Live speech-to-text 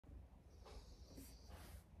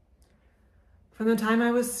From the time I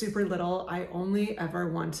was super little, I only ever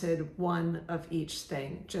wanted one of each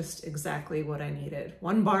thing, just exactly what I needed.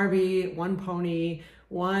 One Barbie, one pony,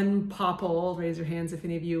 one popple. Raise your hands if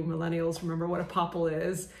any of you millennials remember what a popple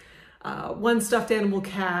is. One stuffed animal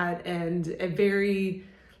cat, and a very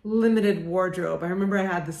limited wardrobe. I remember I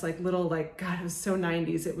had this like little, like, God, it was so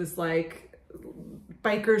 90s. It was like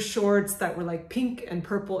biker shorts that were like pink and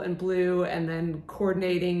purple and blue, and then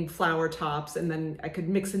coordinating flower tops, and then I could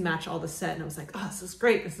mix and match all the set, and I was like, oh, this is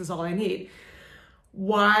great, this is all I need.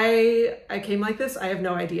 Why I came like this, I have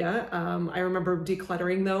no idea. I remember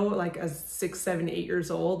decluttering though, like as 6, 7, 8 years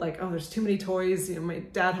old, like, oh, there's too many toys. You know, my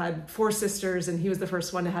dad had 4 sisters and he was the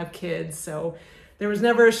first one to have kids, so there was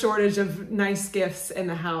never a shortage of nice gifts in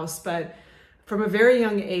the house. But from a very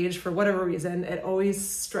young age, for whatever reason, it always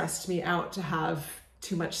stressed me out to have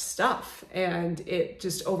too much stuff, and it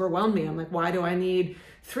just overwhelmed me. I'm like, why do I need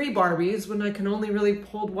 3 Barbies when I can only really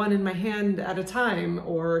hold one in my hand at a time,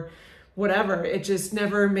 or whatever? It just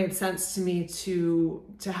never made sense to me to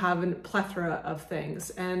have a plethora of things.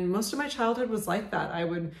 And most of my childhood was like that. I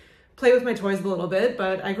would play with my toys a little bit,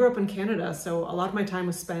 but I grew up in Canada, so a lot of my time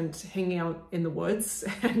was spent hanging out in the woods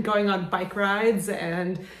and going on bike rides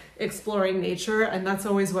and exploring nature, and that's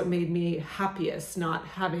always what made me happiest, not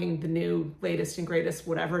having the new latest and greatest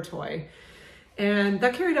whatever toy. And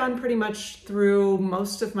that carried on pretty much through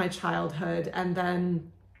most of my childhood. And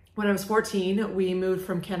then when I was 14, we moved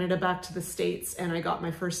from Canada back to the States, and I got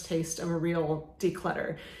my first taste of a real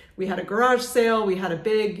declutter. We had a garage sale, we had a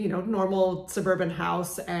big, normal suburban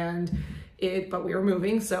house, but we were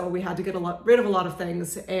moving, so we had to get rid of a lot of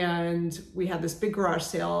things, and we had this big garage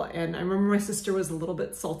sale. And I remember my sister was a little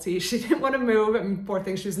bit salty. She didn't want to move, and poor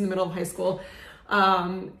thing, she was in the middle of high school,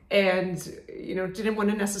 and didn't want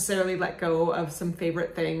to necessarily let go of some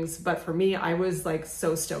favorite things. But for me, I was like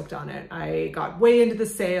so stoked on it. I got way into the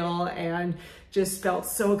sale and just felt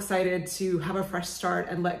so excited to have a fresh start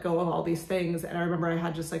and let go of all these things. And I remember I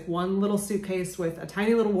had just like one little suitcase with a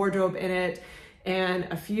tiny little wardrobe in it, and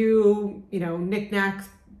a few, knickknack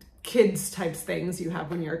kids types things you have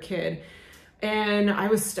when you're a kid. And I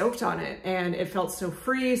was stoked on it, and it felt so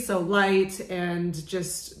free, so light, and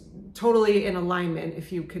just totally in alignment,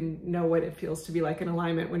 if you can know what it feels to be like in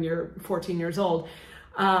alignment when you're 14 years old.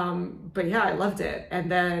 But yeah, I loved it.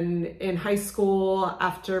 And then in high school,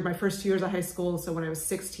 after my first 2 years of high school, so when I was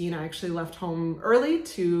 16, I actually left home early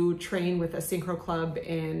to train with a synchro club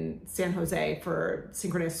in San Jose for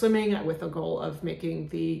synchronized swimming, with the goal of making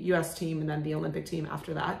the US team and then the Olympic team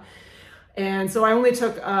after that. And so I only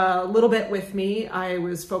took a little bit with me. I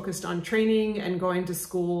was focused on training and going to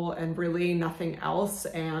school and really nothing else.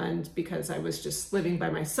 And because I was just living by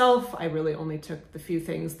myself, I really only took the few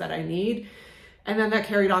things that I need. And then that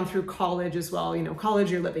carried on through college as well. College,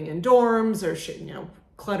 you're living in dorms or,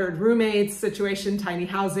 cluttered roommates situation, tiny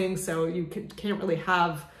housing. So you can't really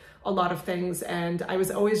have a lot of things. And I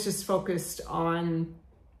was always just focused on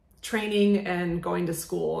training and going to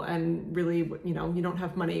school. And really, you don't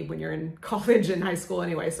have money when you're in college and high school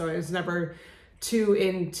anyway. So I was never too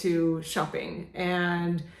into shopping.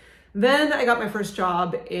 And then I got my first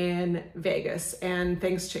job in Vegas, and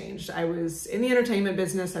things changed. I was in the entertainment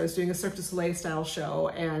business. I was doing a Cirque du Soleil style show.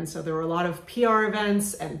 And so there were a lot of PR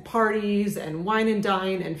events and parties and wine and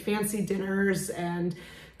dine and fancy dinners and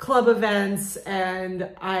club events. And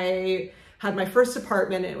I had my first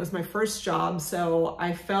apartment. It was my first job. So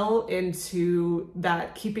I fell into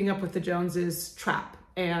that keeping up with the Joneses trap.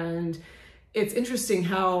 And it's interesting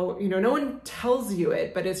how, no one tells you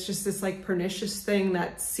it, but it's just this like pernicious thing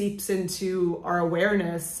that seeps into our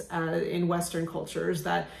awareness in Western cultures,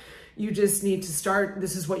 that you just need to start,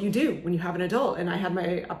 this is what you do when you have an adult. And I had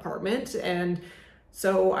my apartment, and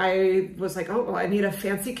so I was like, oh, well, I need a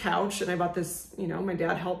fancy couch. And I bought this, my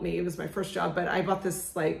dad helped me, it was my first job, but I bought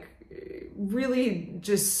this like really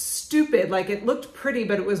just stupid, like it looked pretty,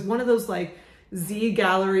 but it was one of those like Z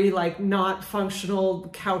gallery, like not functional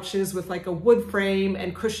couches with like a wood frame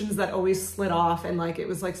and cushions that always slid off. And like, it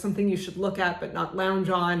was like something you should look at, but not lounge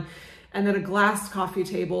on. And then a glass coffee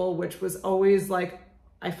table, which was always like,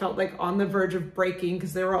 I felt like on the verge of breaking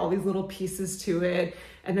because there were all these little pieces to it.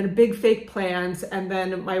 And then a big fake plant. And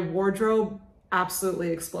then my wardrobe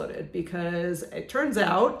absolutely exploded, because it turns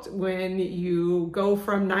out when you go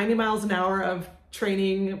from 90 miles an hour of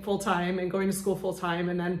training full time and going to school full time,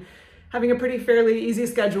 and then having a pretty fairly easy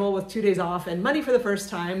schedule with 2 days off and money for the first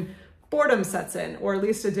time, boredom sets in, or at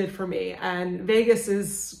least it did for me. And Vegas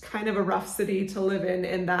is kind of a rough city to live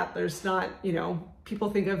in that there's not, people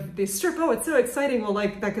think of the strip, oh, it's so exciting. Well,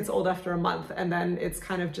 like that gets old after a month. And then it's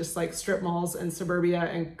kind of just like strip malls and suburbia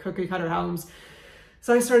and cookie cutter homes.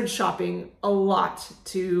 So I started shopping a lot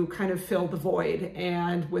to kind of fill the void.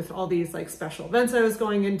 And with all these like special events I was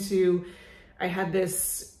going into, I had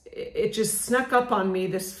this, it just snuck up on me,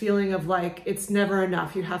 this feeling of like, it's never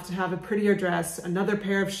enough. You have to have a prettier dress, another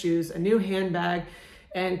pair of shoes, a new handbag,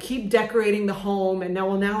 and keep decorating the home. And now,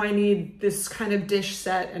 well, now I need this kind of dish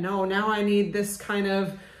set. And oh, now I need this kind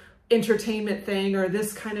of entertainment thing or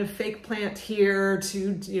this kind of fake plant here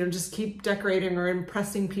to, you know, just keep decorating or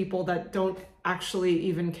impressing people that don't actually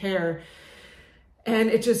even care.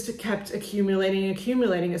 And it just kept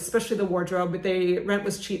accumulating, especially the wardrobe. But rent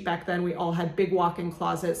was cheap back then. We all had big walk-in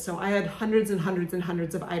closets. So I had hundreds and hundreds and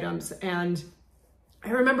hundreds of items. And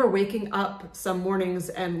I remember waking up some mornings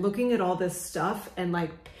and looking at all this stuff and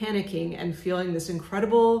like panicking and feeling this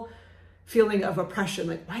incredible feeling of oppression.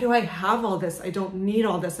 Like, why do I have all this? I don't need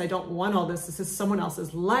all this. I don't want all this. This is someone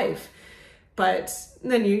else's life. But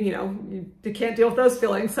then you can't deal with those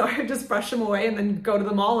feelings. So I just brush them away and then go to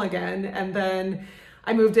the mall again. And then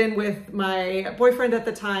I moved in with my boyfriend at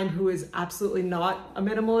the time, who is absolutely not a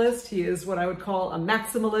minimalist. He is what I would call a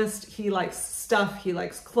maximalist. He likes stuff. He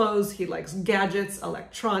likes clothes. He likes gadgets,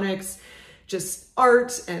 electronics, just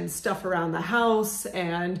art and stuff around the house.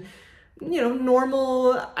 And,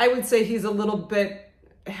 normal, I would say he's a little bit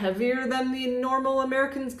heavier than the normal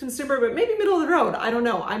American consumer, but maybe middle of the road. I don't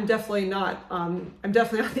know. I'm definitely not. I'm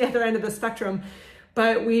definitely on the other end of the spectrum.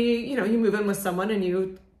 But you move in with someone and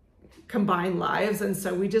you combine lives. And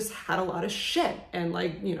so we just had a lot of shit and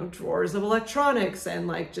drawers of electronics and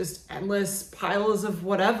just endless piles of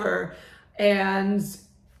whatever. And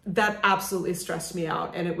that absolutely stressed me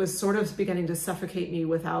out. And it was sort of beginning to suffocate me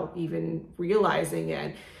without even realizing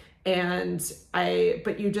it.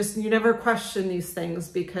 But you never question these things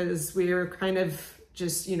because we're kind of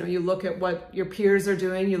just, you look at what your peers are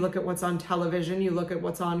doing, you look at what's on television, you look at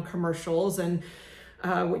what's on commercials and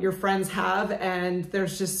what your friends have. And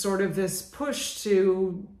there's just sort of this push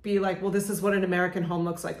to be like, well, this is what an American home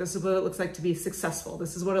looks like. This is what it looks like to be successful.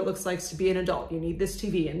 This is what it looks like to be an adult. You need this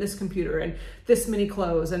TV and this computer and this many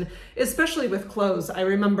clothes. And especially with clothes, I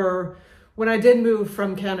remember when I did move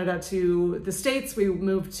from Canada to the States, we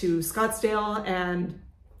moved to Scottsdale, and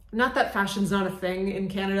not that fashion's not a thing in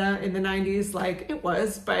Canada in the 90s, like it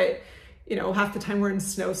was, but half the time we're in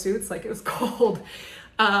snowsuits, like it was cold.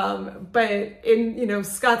 But in,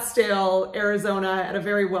 Scottsdale, Arizona, at a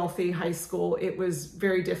very wealthy high school, it was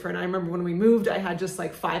very different. I remember when we moved, I had just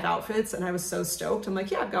 5 outfits and I was so stoked. I'm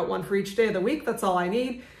like, yeah, I've got one for each day of the week. That's all I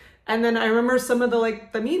need. And then I remember some of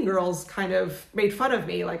the mean girls kind of made fun of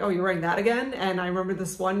me, like, oh, you're wearing that again? And I remember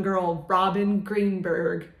this one girl, Robin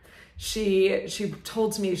Greenberg, she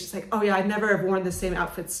told me, she's like, oh yeah, I'd never have worn the same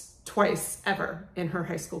outfits twice ever in her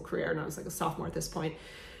high school career. And I was like a sophomore at this point.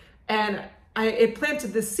 And it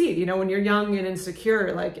planted this seed, when you're young and insecure,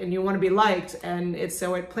 and you want to be liked. And it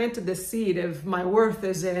planted this seed of my worth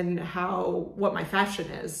is in what my fashion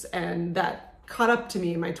is. And that caught up to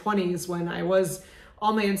me in my 20s when I was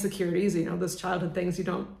all my insecurities, those childhood things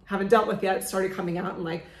you haven't dealt with yet, started coming out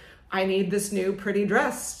and I need this new pretty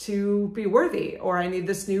dress to be worthy, or I need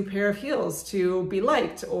this new pair of heels to be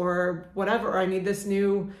liked, or whatever. Or I need this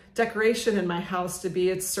new decoration in my house to be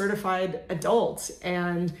its certified adult.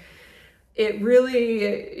 And it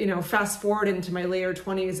really, fast forward into my later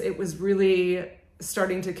 20s, it was really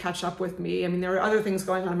starting to catch up with me. I mean, there were other things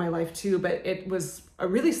going on in my life too, but it was a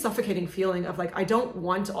really suffocating feeling of I don't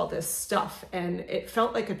want all this stuff. And it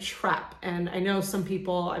felt like a trap. And I know some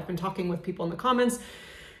people, I've been talking with people in the comments,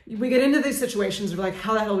 we get into these situations where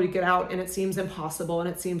how the hell do we get out? And it seems impossible. And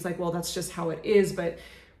it seems like, well, that's just how it is. But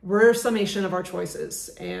we're a summation of our choices.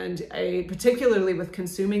 And particularly with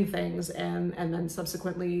consuming things and then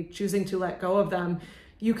subsequently choosing to let go of them,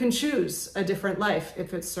 you can choose a different life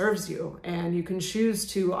if it serves you, and you can choose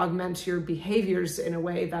to augment your behaviors in a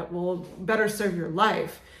way that will better serve your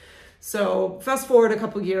life. So fast forward a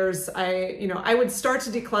couple years, I would start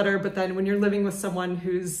to declutter, but then when you're living with someone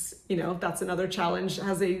who's, that's another challenge,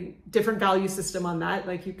 has a different value system on that.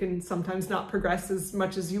 You can sometimes not progress as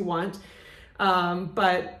much as you want.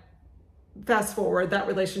 But fast forward, that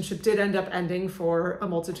relationship did end up ending for a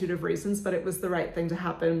multitude of reasons, but it was the right thing to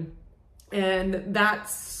happen. And that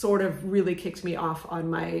sort of really kicked me off on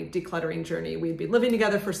my decluttering journey. We'd been living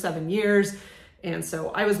together for 7 years. And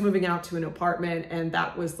so I was moving out to an apartment, and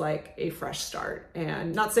that was like a fresh start.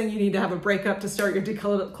 And not saying you need to have a breakup to start your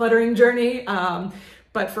decluttering journey.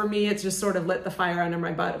 But for me, it just sort of lit the fire under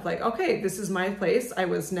my butt of okay, this is my place. I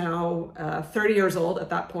was now 30 years old at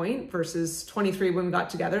that point versus 23 when we got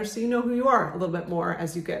together. So you know who you are a little bit more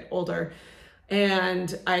as you get older.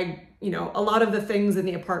 And a lot of the things in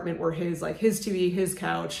the apartment were his TV, his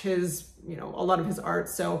couch, a lot of his art.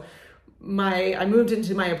 So I moved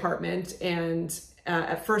into my apartment, and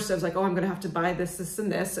at first I was like, oh, I'm gonna have to buy this, this,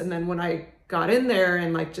 and this. And then when I got in there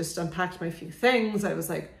and like just unpacked my few things, I was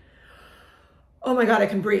like, oh my God, I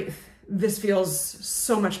can breathe. This feels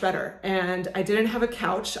so much better. And I didn't have a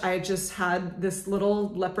couch. I just had this little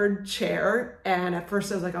leopard chair. And at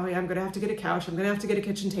first I was like, oh yeah, I'm gonna have to get a couch. I'm gonna have to get a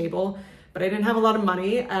kitchen table, but I didn't have a lot of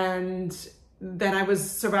money. And then I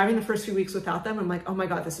was surviving the first few weeks without them. I'm like, oh my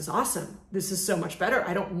God, this is awesome. This is so much better.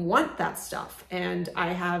 I don't want that stuff. And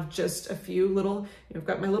I have just a few little, I've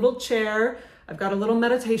got my little chair. I've got a little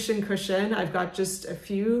meditation cushion. I've got just a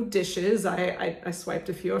few dishes. I swiped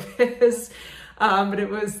a few of his.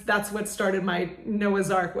 But that's what started my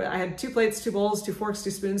Noah's Ark. I had 2 plates, 2 bowls, 2 forks,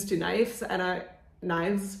 2 spoons, 2 knives, and I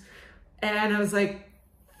was like,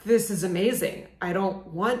 this is amazing. I don't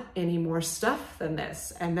want any more stuff than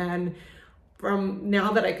this. And then from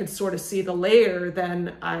now that I could sort of see the layer,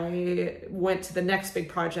 then I went to the next big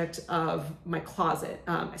project of my closet.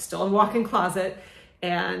 I still have a walk-in closet,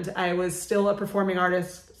 and I was still a performing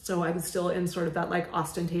artist. So I was still in sort of that like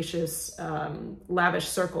ostentatious, lavish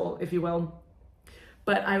circle, if you will.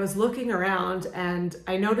 But I was looking around and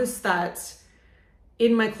I noticed that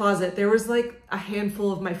in my closet, there was like a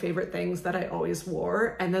handful of my favorite things that I always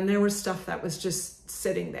wore. And then there was stuff that was just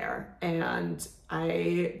sitting there. And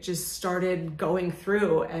I just started going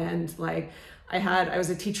through, and like I was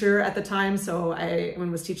a teacher at the time. So I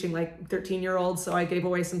was teaching like 13-year-olds. So I gave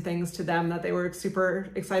away some things to them that they were super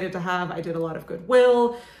excited to have. I did a lot of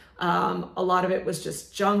Goodwill. A lot of it was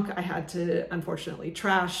just junk I had to unfortunately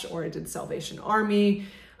trash, or I did Salvation Army.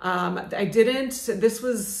 This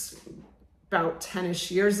was about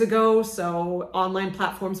 10-ish years ago. So online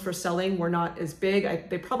platforms for selling were not as big.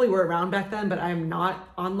 They probably were around back then, but I'm not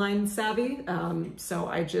online savvy. So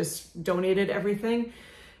I just donated everything.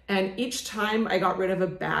 And each time I got rid of a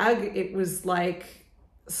bag, it was like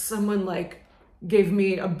someone like gave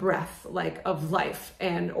me a breath like of life,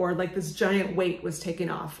 or like this giant weight was taken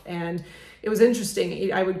off. And it was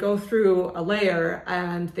interesting. I would go through a layer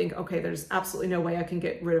and think, okay, there's absolutely no way I can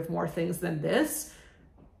get rid of more things than this.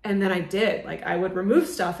 And then I did. Like I would remove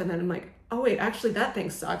stuff, and then I'm like, oh wait, actually that thing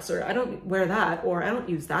sucks, or I don't wear that, or I don't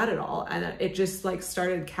use that at all. And it just like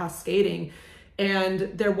started cascading. And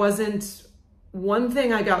there wasn't one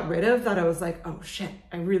thing I got rid of that I was like, oh shit,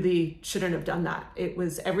 I really shouldn't have done that. It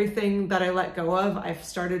was everything that I let go of. I've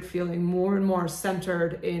started feeling more and more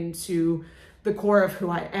centered into the core of who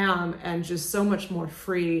I am, and just so much more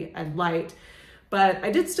free and light. But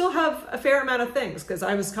I did still have a fair amount of things, because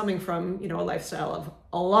I was coming from, a lifestyle of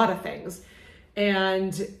a lot of things.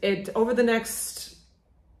 And over the next,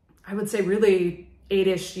 I would say really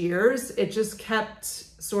 8-ish years, it just kept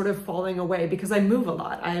sort of falling away, because I move a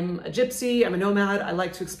lot. I'm a gypsy, I'm a nomad. I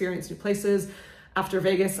like to experience new places. After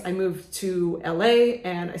Vegas, I moved to LA,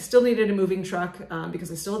 and I still needed a moving truck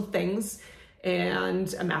because I still had things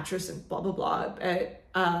and a mattress and blah, blah, blah. But,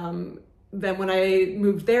 then when I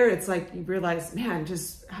moved there, it's like you realize, man,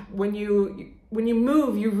 just when you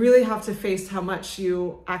move, you really have to face how much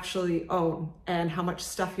you actually own and how much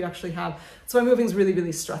stuff you actually have. So why moving is really,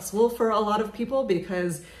 really stressful for a lot of people,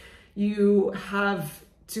 because you have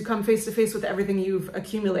to come face to face with everything you've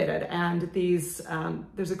accumulated. And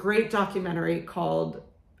there's a great documentary called,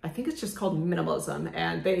 I think it's just called Minimalism.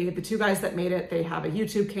 And the 2 guys that made it, they have a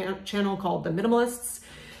YouTube channel called The Minimalists.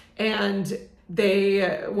 And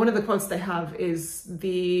one of the quotes they have is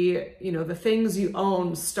the things you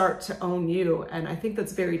own start to own you. And I think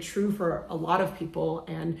that's very true for a lot of people.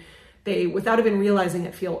 And they, without even realizing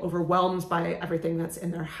it, feel overwhelmed by everything that's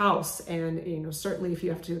in their house. And, certainly if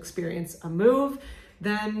you have to experience a move,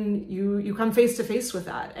 then you come face to face with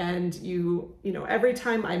that. And every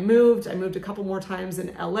time I moved a couple more times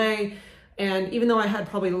in LA. And even though I had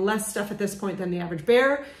probably less stuff at this point than the average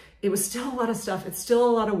bear, it was still a lot of stuff. It's still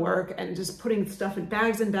a lot of work, and just putting stuff in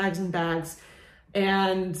bags and bags and bags,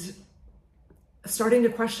 and starting to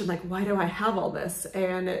question, like, why do I have all this?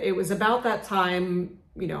 And it was about that time,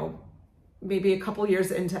 maybe a couple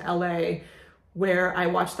years into LA, where I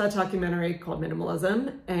watched that documentary called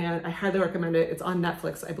Minimalism, and I highly recommend it. It's on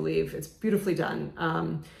Netflix, I believe. It's beautifully done.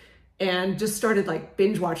 And just started like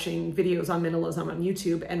binge watching videos on minimalism on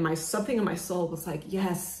YouTube, and something in my soul was like,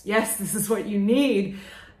 yes, this is what you need.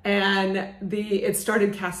 And it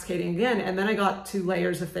started cascading again. And then I got to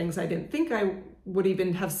layers of things I didn't think I would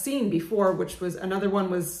even have seen before, which was a big one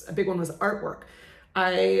was artwork.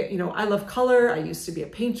 I love color. I used to be a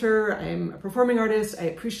painter. I'm a performing artist. I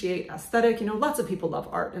appreciate aesthetic. Lots of people love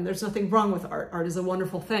art, and there's nothing wrong with art. Art is a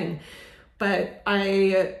wonderful thing. But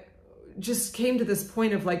I just came to this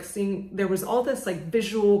point of like seeing there was all this like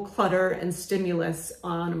visual clutter and stimulus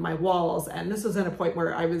on my walls. And this was at a point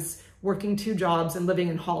where I was working 2 jobs and living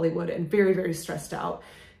in Hollywood and very, very stressed out,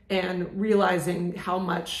 and realizing how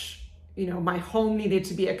much, you know, my home needed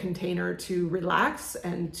to be a container to relax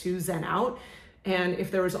and to zen out. And if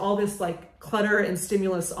there was all this like clutter and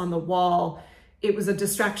stimulus on the wall, it was a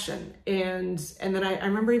distraction. And then I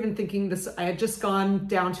remember even thinking this, I had just gone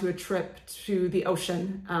down to a trip to the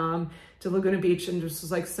ocean, to Laguna Beach, and just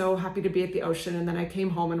was like so happy to be at the ocean. And then I came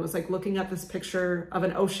home and was like looking at this picture of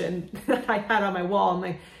an ocean that I had on my wall, and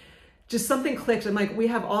like just something clicked. I'm like, we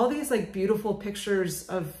have all these like beautiful pictures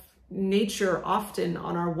of nature often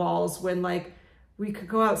on our walls, when like we could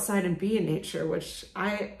go outside and be in nature, which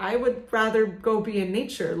I would rather go be in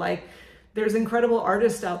nature. Like, there's incredible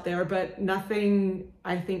artists out there, but nothing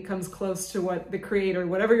I think comes close to what the creator,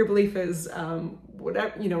 whatever your belief is,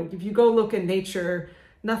 whatever, you know, if you go look in nature,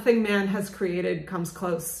 nothing man has created comes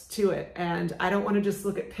close to it. And I don't want to just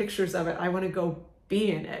look at pictures of it. I want to go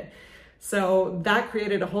be in it. So that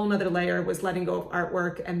created a whole nother layer, was letting go of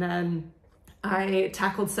artwork. And then I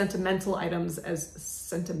tackled sentimental items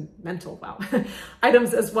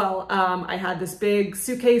items as well. I had this big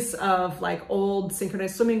suitcase of like old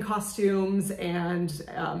synchronized swimming costumes and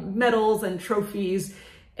medals and trophies.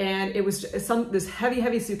 And it was this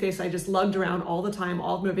heavy suitcase I just lugged around all the time,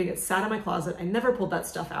 all moving. It sat in my closet. I never pulled that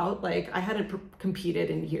stuff out. Like, I hadn't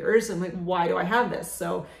competed in years. I'm like, why do I have this?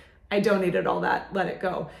 So I donated all that, let it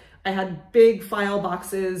go. I had big file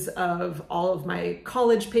boxes of all of my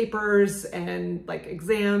college papers and like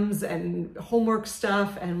exams and homework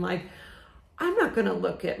stuff. And like, I'm not gonna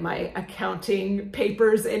look at my accounting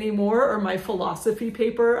papers anymore, or my philosophy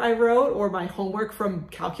paper I wrote, or my homework from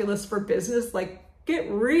Calculus for Business. Like,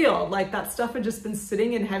 get real. Like, that stuff had just been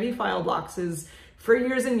sitting in heavy file boxes for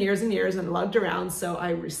years and years and years and lugged around. So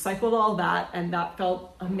I recycled all that, and that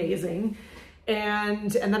felt amazing.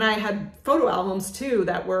 And then I had photo albums too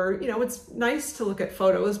that were, you know, it's nice to look at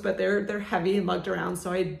photos, but they're heavy and lugged around.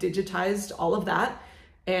 So I digitized all of that.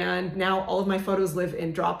 And now all of my photos live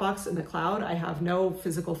in Dropbox in the cloud. I have no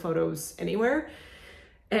physical photos anywhere.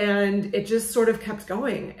 And it just sort of kept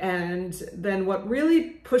going. And then what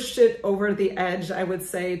really pushed it over the edge, I would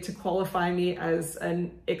say, to qualify me as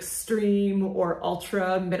an extreme or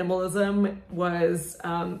ultra minimalism was,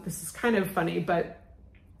 this is kind of funny, but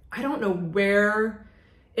I don't know where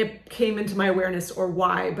it came into my awareness or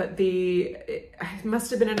why, but it must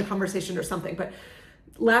have been in a conversation or something. But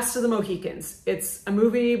Last of the Mohicans, it's a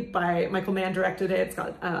movie by Michael Mann, directed it. It's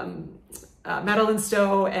got Madeline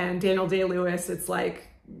Stowe and Daniel Day-Lewis. It's like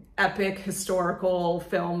epic historical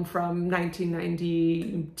film from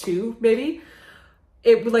 1992, maybe.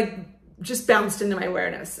 It like just bounced into my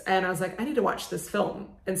awareness, and I was like, I need to watch this film.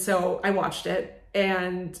 And so I watched it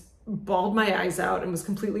and bawled my eyes out and was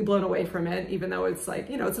completely blown away from it, even though it's like,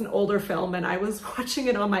 you know, it's an older film and I was watching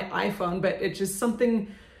it on my iPhone, but it just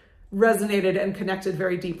something resonated and connected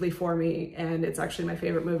very deeply for me. And it's actually my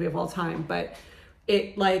favorite movie of all time. But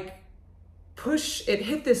it like it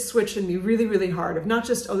hit this switch in me really, really hard of not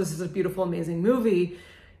just, oh, this is a beautiful, amazing movie.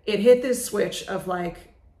 It hit this switch of like,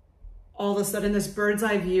 all of a sudden this bird's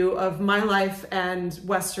eye view of my life and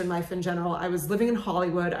Western life in general. I was living in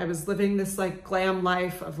Hollywood. I was living this like glam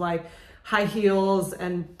life of like high heels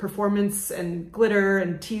and performance and glitter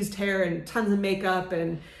and teased hair and tons of makeup,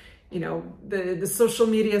 and, you know, the social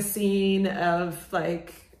media scene of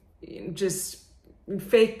like just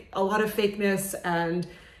a lot of fakeness, and,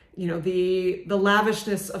 you know, the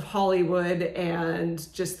lavishness of Hollywood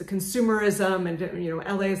and just the consumerism, and, you know,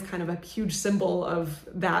 LA is kind of a huge symbol of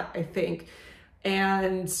that, I think.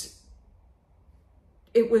 And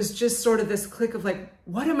it was just sort of this click of like,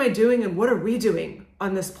 what am I doing and what are we doing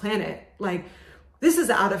on this planet? Like, this is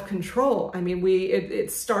out of control. I mean,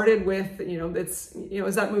 it started with, you know,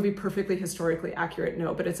 is that movie perfectly historically accurate?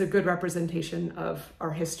 No, but it's a good representation of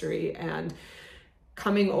our history, and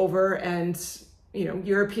coming over and, you know,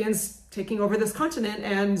 Europeans taking over this continent,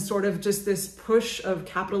 and sort of just this push of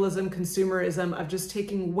capitalism, consumerism, of just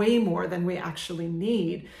taking way more than we actually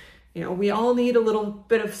need. You know, we all need a little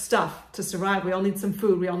bit of stuff to survive. We all need some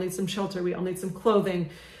food. We all need some shelter. We all need some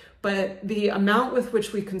clothing. But the amount with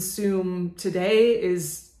which we consume today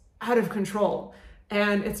is out of control.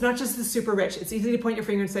 And it's not just the super rich. It's easy to point your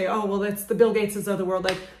finger and say, oh, well, it's the Bill Gateses of the world.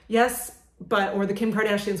 Like, yes, or the Kim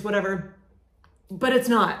Kardashians, whatever. But it's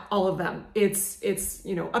not all of them. It's,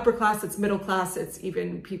 you know, upper class, it's middle class, it's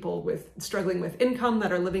even people struggling with income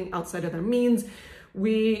that are living outside of their means.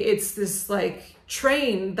 It's this like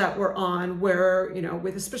train that we're on where, you know,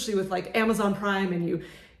 especially with like Amazon Prime, and you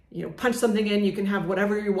know, punch something in, you can have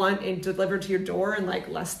whatever you want and delivered to your door in like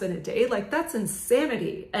less than a day. Like, that's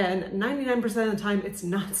insanity. And 99% of the time, it's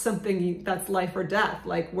not something that's life or death.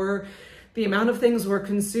 Like, the amount of things we're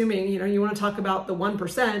consuming, you know, you want to talk about the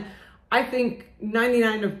 1%. I think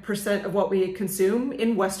 99% of what we consume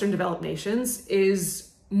in Western developed nations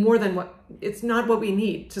is more than it's not what we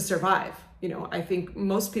need to survive. You know, I think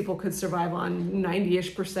most people could survive on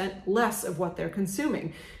 90-ish% less of what they're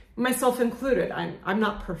consuming, myself included. I'm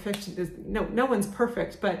not perfect. No one's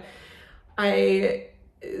perfect, but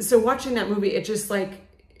so watching that movie, it just like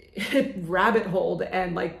it rabbit holed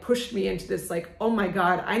and like pushed me into this like, oh my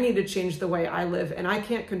God, I need to change the way I live. And I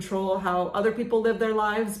can't control how other people live their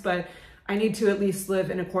lives, but I need to at least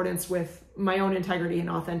live in accordance with my own integrity and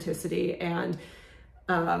authenticity, and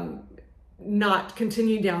not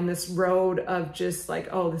continue down this road of just like,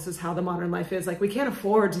 oh, this is how the modern life is. Like, we can't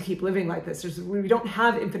afford to keep living like this. We don't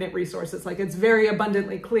have infinite resources. Like, it's very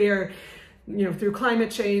abundantly clear, you know, through climate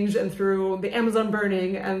change and through the Amazon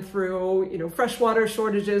burning and through, you know, freshwater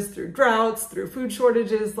shortages, through droughts, through food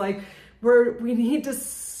shortages, like we need to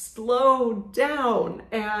slow down.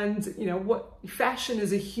 And, you know, what fashion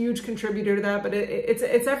is a huge contributor to that, but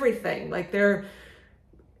it's everything. Like, they're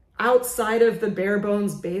outside of the bare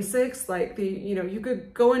bones basics. Like, you know, you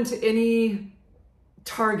could go into any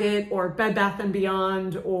Target or Bed Bath and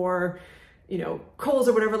Beyond or, you know, Kohl's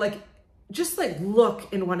or whatever, like, just like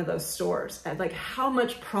look in one of those stores at like how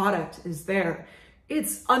much product is there.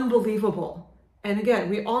 It's unbelievable. And again,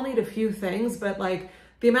 we all need a few things, but like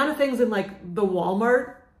the amount of things in like the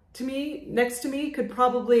Walmart next to me could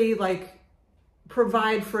probably like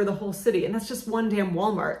provide for the whole city. And that's just one damn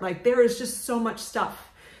Walmart. Like, there is just so much stuff.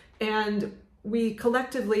 And we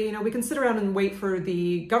collectively, you know, we can sit around and wait for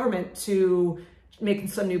the government to make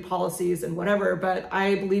some new policies and whatever, but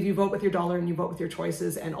I believe you vote with your dollar and you vote with your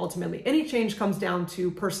choices, and ultimately any change comes down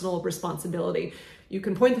to personal responsibility. You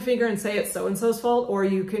can point the finger and say it's so-and-so's fault, or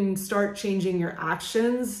you can start changing your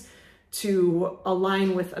actions to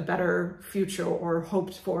align with a better future or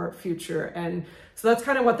hoped for future. And so that's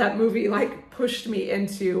kind of what that movie like pushed me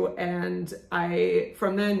into. And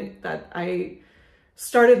from then I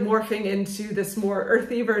started morphing into this more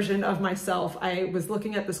earthy version of myself. I was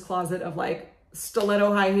looking at this closet of like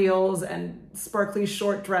stiletto high heels and sparkly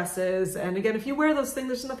short dresses. And again, if you wear those things,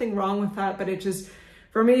 there's nothing wrong with that, but it just,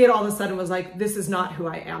 for me, it all of a sudden was like, this is not who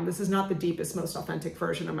I am. This is not the deepest, most authentic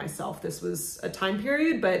version of myself. This was a time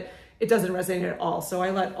period, but it doesn't resonate at all. So I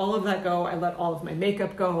let all of that go. I let all of my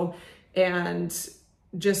makeup go, and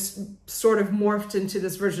just sort of morphed into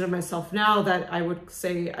this version of myself now that I would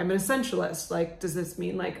say I'm an essentialist. Like, does this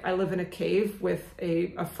mean like I live in a cave with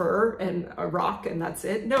a fur and a rock and that's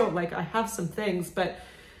it? No, like I have some things, but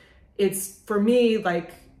it's, for me,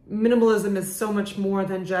 like minimalism is so much more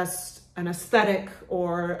than just an aesthetic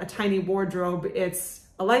or a tiny wardrobe. It's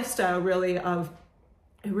a lifestyle really of,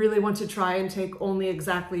 I really want to try and take only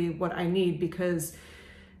exactly what I need, because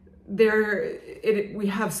we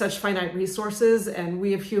have such finite resources, and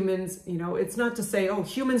we have humans, you know, it's not to say, oh,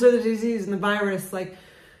 humans are the disease and the virus, like,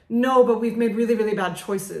 no, but we've made really, really bad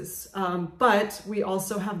choices. But we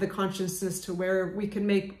also have the consciousness to where we can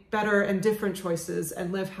make better and different choices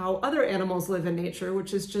and live how other animals live in nature,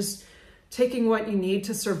 which is just taking what you need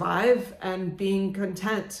to survive and being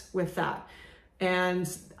content with that. And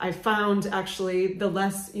I found actually the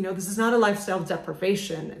less, you know, this is not a lifestyle of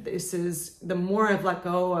deprivation. This is, the more I've let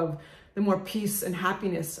go of, the more peace and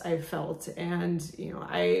happiness I've felt. And, you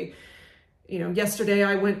know, yesterday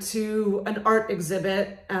I went to an art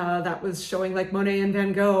exhibit that was showing like Monet and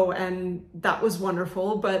Van Gogh, and that was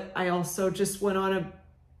wonderful. But I also just went on a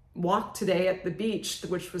walk today at the beach,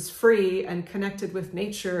 which was free, and connected with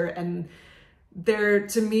nature. And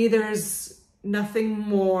to me, there's nothing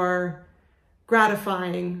more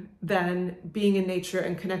gratifying than being in nature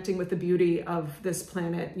and connecting with the beauty of this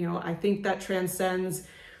planet. You know, I think that transcends,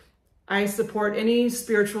 I support any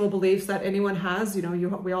spiritual beliefs that anyone has. You know,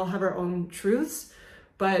 we all have our own truths,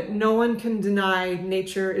 but no one can deny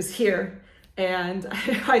nature is here. And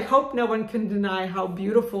I hope no one can deny how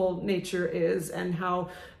beautiful nature is and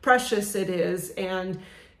how precious it is. And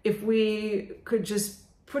if we could just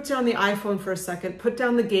put down the iPhone for a second, put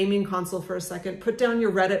down the gaming console for a second, put down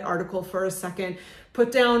your Reddit article for a second, put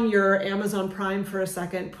down your Amazon Prime for a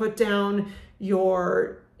second, put down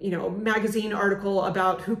your, you know, magazine article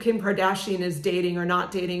about who Kim Kardashian is dating or not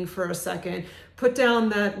dating for a second, put down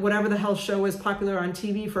that whatever the hell show is popular on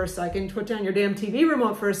TV for a second, put down your damn TV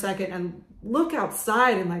remote for a second, and look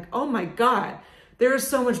outside and like, oh my God, there is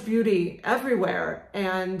so much beauty everywhere.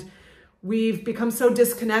 And we've become so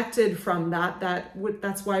disconnected from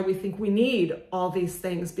that's why we think we need all these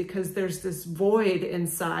things, because there's this void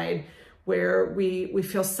inside where we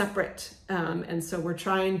feel separate. And so we're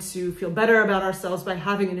trying to feel better about ourselves by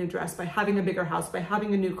having a new dress, by having a bigger house, by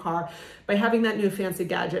having a new car, by having that new fancy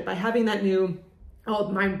gadget, by having that new, oh,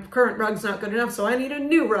 my current rug's not good enough, so I need a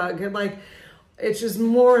new rug. And like, it's just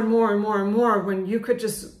more and more and more and more when you could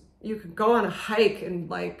go on a hike and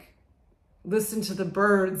like listen to the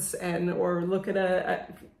birds or look at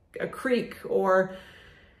a creek or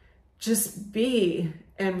just be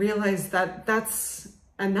and realize that that's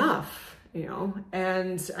enough, you know?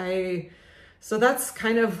 And so that's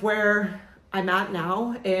kind of where I'm at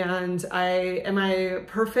now. And am I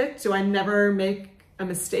perfect? Do I never make a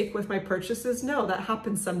mistake with my purchases? No, that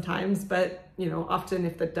happens sometimes, but you know, often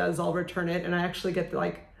if that does, I'll return it. And I actually get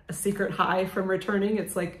like a secret high from returning.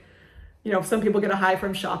 It's like, you know, some people get a high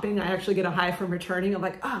from shopping. I actually get a high from returning. I'm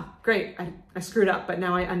like, oh, great, I screwed up, but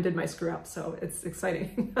now I undid my screw up. So it's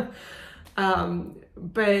exciting.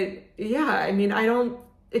 But yeah, I mean, I don't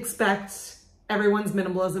expect everyone's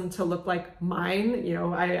minimalism to look like mine. You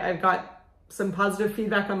know, I've got some positive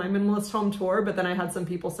feedback on my minimalist home tour, but then I had some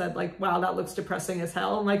people said like, wow, that looks depressing as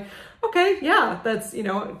hell. I'm like, okay, yeah, that's, you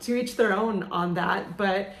know, to each their own on that.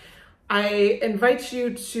 But I invite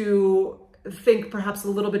you to think perhaps a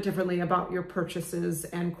little bit differently about your purchases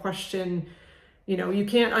and question, you know, you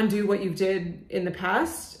can't undo what you did in the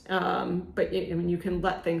past, but I mean, you can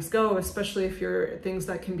let things go, especially if you're things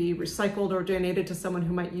that can be recycled or donated to someone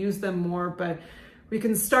who might use them more. But we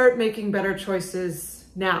can start making better choices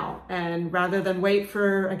now, and rather than wait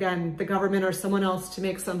for, again, the government or someone else to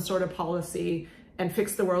make some sort of policy and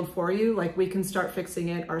fix the world for you, like we can start fixing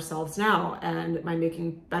it ourselves now and by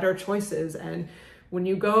making better choices. And when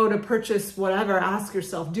you go to purchase whatever, ask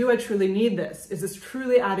yourself, do I truly need this? Is this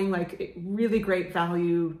truly adding like really great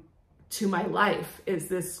value to my life? Is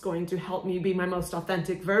this going to help me be my most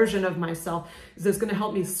authentic version of myself? Is this going to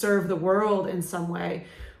help me serve the world in some way?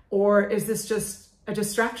 Or is this just a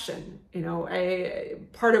distraction? You know, a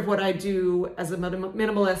part of what I do as a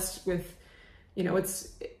minimalist with, you know,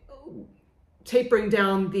 it's tapering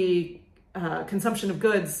down the consumption of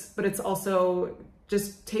goods, but it's also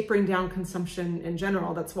just tapering down consumption in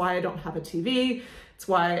general. That's why I don't have a TV. It's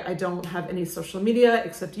why I don't have any social media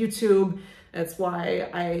except YouTube. That's why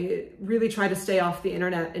I really try to stay off the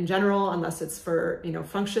internet in general, unless it's for, you know,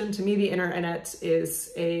 function. To me, the internet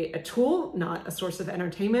is a tool, not a source of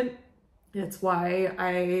entertainment. It's why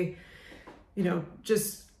I, you know,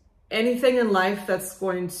 just anything in life that's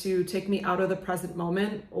going to take me out of the present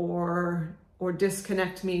moment or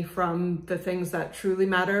disconnect me from the things that truly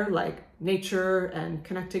matter, like nature and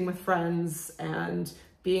connecting with friends and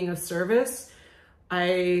being of service.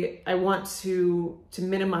 I want to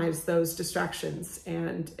minimize those distractions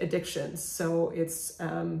and addictions. So it's,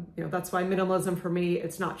 you know, that's why minimalism for me,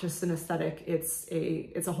 it's not just an aesthetic, it's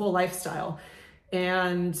a whole lifestyle.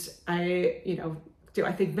 And you know, do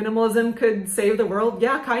I think minimalism could save the world?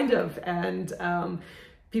 Yeah, kind of. And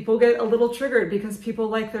people get a little triggered because people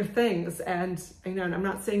like their things. And you know, and I'm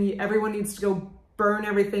not saying everyone needs to go burn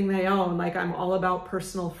everything they own. Like, I'm all about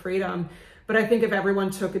personal freedom. But I think if everyone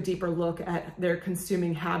took a deeper look at their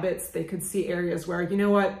consuming habits, they could see areas where, you know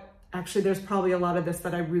what, actually there's probably a lot of this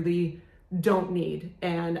that I really don't need,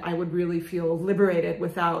 and I would really feel liberated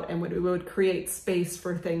without, and it would create space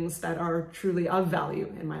for things that are truly of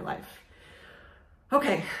value in my life.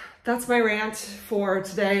 Okay, that's my rant for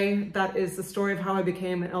today. That is the story of how I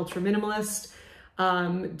became an ultra minimalist.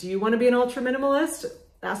 Do you want to be an ultra minimalist?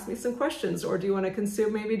 Ask me some questions. Or do you want to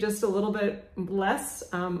consume maybe just a little bit less?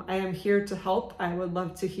 I am here to help. I would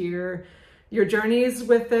love to hear your journeys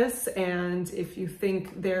with this, and if you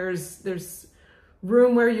think there's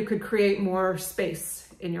room where you could create more space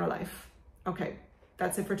in your life. Okay,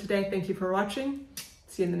 that's it for today. Thank you for watching.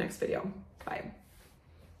 See you in the next video. Bye.